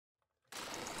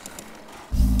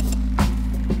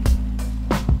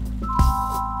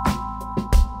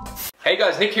Hey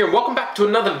guys, Nick here and welcome back to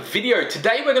another video.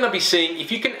 Today we're going to be seeing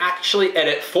if you can actually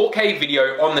edit 4K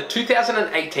video on the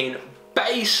 2018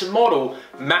 base model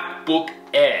MacBook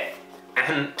Air.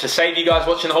 And to save you guys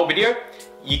watching the whole video,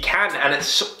 you can, and it's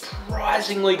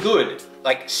surprisingly good.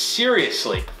 Like,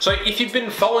 seriously. So if you've been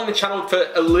following the channel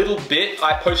for a little bit,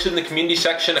 I posted in the community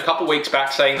section a couple weeks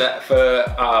back saying that for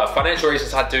financial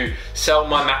reasons I had to sell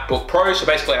my MacBook Pro. So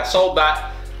basically I sold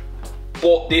that,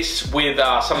 bought this with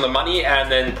some of the money,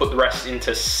 and then put the rest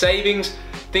into savings.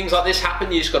 Things like this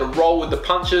happen, you just gotta roll with the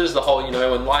punches, the whole, you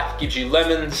know, when life gives you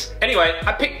lemons. Anyway,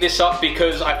 I picked this up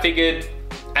because I figured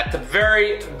at the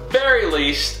very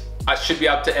least, I should be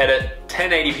able to edit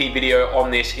 1080p video on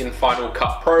this in Final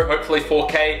Cut Pro, hopefully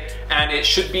 4K, and it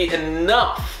should be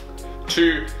enough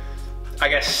to, I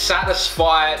guess,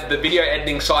 satisfy the video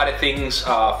editing side of things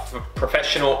for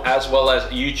professional as well as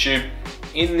YouTube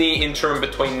in the interim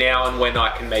between now and when I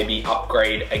can maybe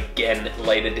upgrade again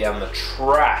later down the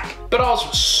track. But I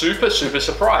was super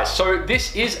surprised. So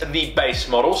this is the base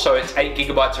model, so it's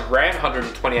 8GB of RAM,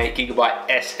 128GB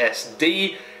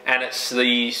SSD, and it's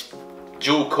the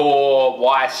dual core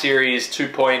Y series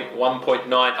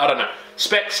 2.1.9, I don't know.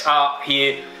 Specs are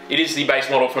here. It is the base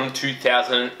model from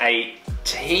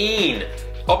 2018.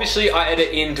 Obviously I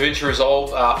edit in DaVinci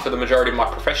Resolve for the majority of my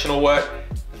professional work.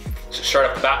 So straight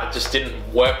off the bat, it just didn't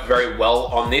work very well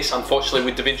on this. Unfortunately,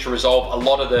 with DaVinci Resolve, a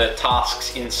lot of the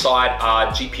tasks inside are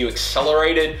GPU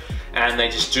accelerated and they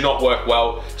just do not work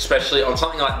well, especially on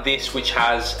something like this, which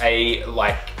has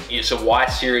it's a Y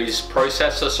series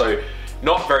processor, so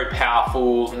not very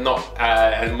powerful,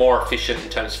 and more efficient in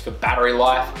terms for battery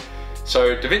life.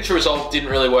 So DaVinci Resolve didn't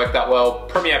really work that well.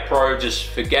 Premiere Pro, just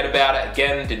forget about it.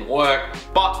 Again, didn't work.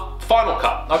 But Final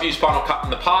Cut, I've used Final Cut in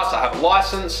the past. I have a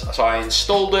license, so I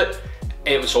installed it.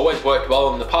 It was always worked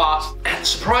well in the past. And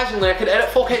surprisingly, I could edit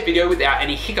 4K video without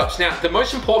any hiccups. Now, the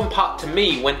most important part to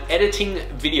me when editing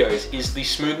videos is the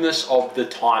smoothness of the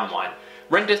timeline.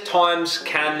 Render times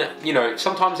can, you know,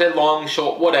 sometimes they're long,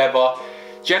 short, whatever.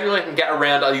 Generally, I can get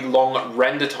around a long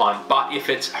render time, but if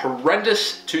it's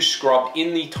horrendous to scrub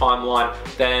in the timeline,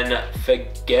 then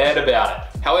forget about it.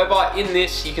 However, in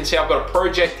this, you can see I've got a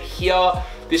project here.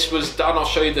 This was done, I'll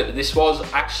show you that this was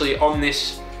actually on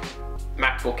this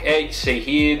MacBook Air. You see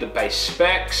here the base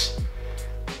specs.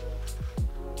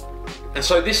 And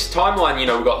so this timeline, you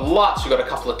know, we've got LUTs, we've got a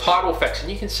couple of title effects, and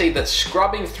you can see that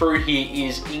scrubbing through here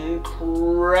is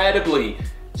incredibly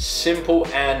simple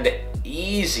and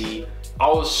easy. I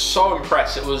was so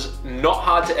impressed. It was not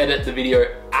hard to edit the video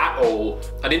at all.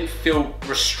 I didn't feel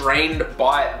restrained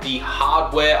by the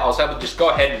hardware. I was able to just go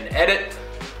ahead and edit.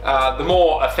 The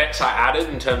more effects I added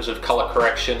in terms of color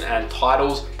correction and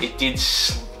titles, it did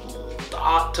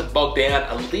start to bog down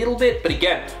a little bit, but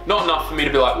again, not enough for me to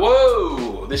be like,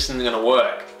 whoa, this isn't gonna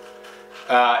work.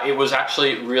 It was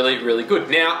actually really good.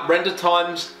 Now, render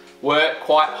times were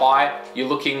quite high. I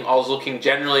was looking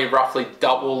generally roughly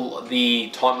double the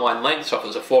timeline length. So if it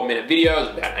was a 4-minute video, it was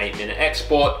about an 8-minute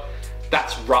export.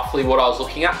 That's roughly what I was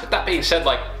looking at. But that being said,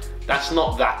 like, that's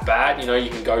not that bad. You know, you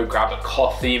can go grab a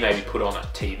coffee, maybe put on a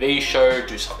TV show,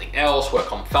 do something else,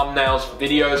 work on thumbnails,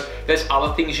 videos. There's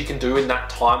other things you can do in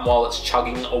that time while it's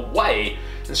chugging away.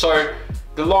 And so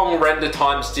the long render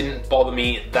times didn't bother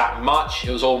me that much.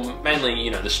 It was all mainly, you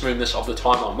know, the smoothness of the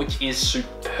timeline, which is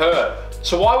superb.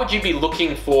 So why would you be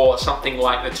looking for something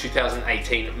like the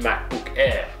 2018 MacBook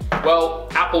Air? Well,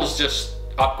 Apple's just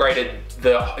upgraded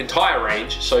the entire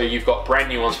range, so you've got brand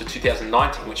new ones for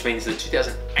 2019, which means the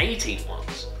 2018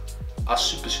 ones are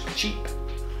super cheap.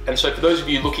 And so for those of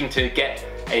you looking to get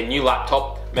a new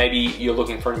laptop, maybe you're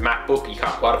looking for a MacBook, you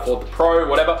can't quite afford the Pro,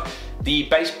 whatever, the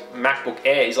base MacBook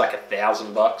Air is like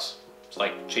 $1,000. It's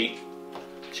like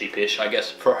cheapish, I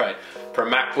guess, for a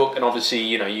MacBook. And obviously,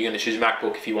 you know, you're gonna choose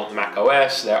MacBook if you want the Mac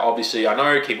OS. They're obviously, I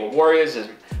know, keyboard warriors, there's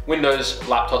Windows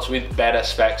laptops with better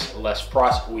specs, less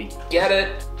price, we get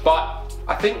it. But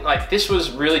I think like this was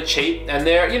really cheap, and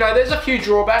there, you know, there's a few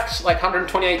drawbacks, like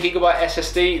 128GB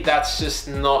SSD, that's just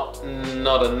not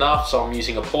enough. So I'm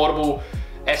using a portable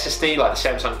SSD like the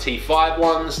Samsung T5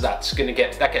 ones. That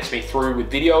gets me through with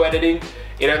video editing.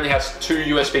 It only has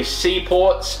 2 USB-C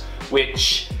ports,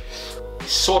 which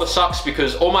sort of sucks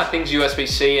because all my things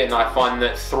USB-C, and I find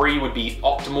that 3 would be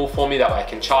optimal for me. That way I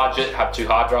can charge it, have 2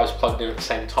 hard drives plugged in at the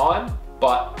same time.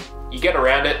 But you get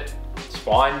around it, it's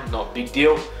fine, not a big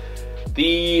deal.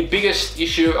 The biggest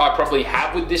issue I probably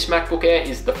have with this MacBook Air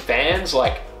is the fans.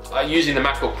 Like, using the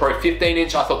MacBook Pro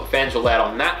 15-inch, I thought the fans were loud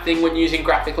on that thing when using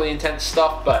graphically intense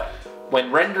stuff, but when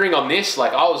rendering on this,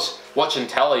 like, I was watching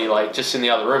telly, like, just in the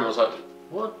other room, I was like,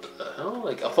 what the hell?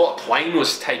 Like, I thought a plane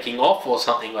was taking off or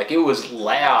something. Like, it was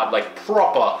loud, like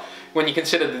proper when you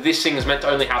consider that this thing is meant to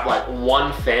only have like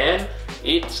one fan,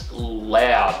 it's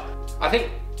loud. I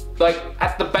think like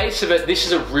at the base of it, this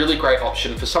is a really great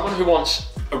option for someone who wants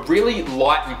a really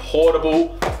light and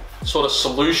portable sort of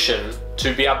solution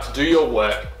to be able to do your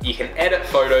work. You can edit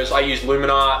photos. I use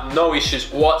Luminar, no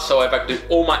issues whatsoever. I can do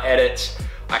all my edits.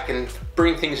 I can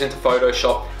bring things into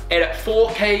Photoshop, edit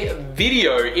 4K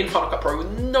video in Final Cut Pro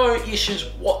with no issues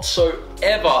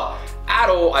whatsoever at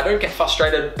all. I don't get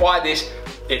frustrated by this.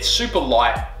 It's super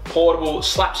light, portable,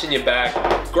 slaps in your bag.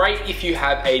 Great if you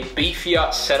have a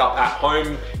beefier setup at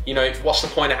home. You know, what's the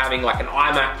point of having like an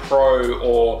iMac Pro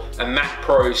or a Mac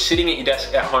Pro sitting at your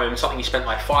desk at home, something you spent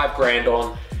like $5 grand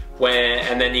on,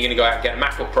 and then you're gonna go out and get a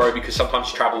MacBook Pro because sometimes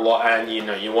you travel a lot and you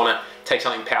know, you wanna take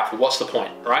something powerful. What's the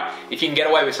point, right? If you can get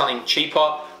away with something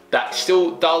cheaper that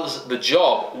still does the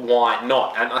job, why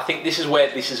not? And I think this is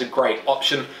where this is a great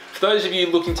option. For those of you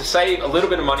looking to save a little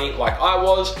bit of money like I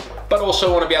was, but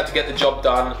also want to be able to get the job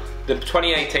done, the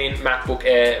 2018 MacBook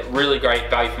Air, really great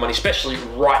value for money, especially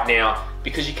right now,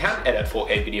 because you can edit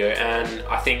 4K video. And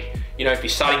I think, you know, if you're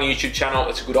starting a YouTube channel,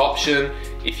 it's a good option.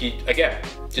 If you, again,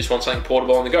 just want something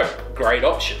portable on the go, great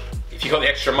option. If you got the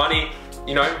extra money,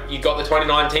 you know, you got the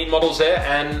 2019 models there.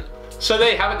 And so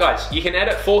there you have it, guys. You can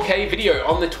edit 4K video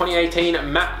on the 2018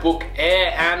 MacBook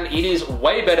Air, and it is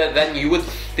way better than you would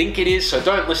think it is. So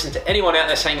don't listen to anyone out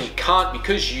there saying you can't,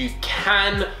 because you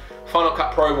can. Final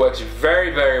Cut Pro works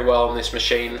very, very well on this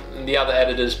machine. The other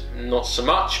editors, not so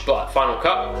much, but Final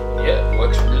Cut, yeah,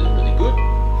 works really, really good.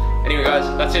 Anyway, guys,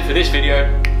 that's it for this video.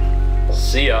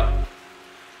 See ya.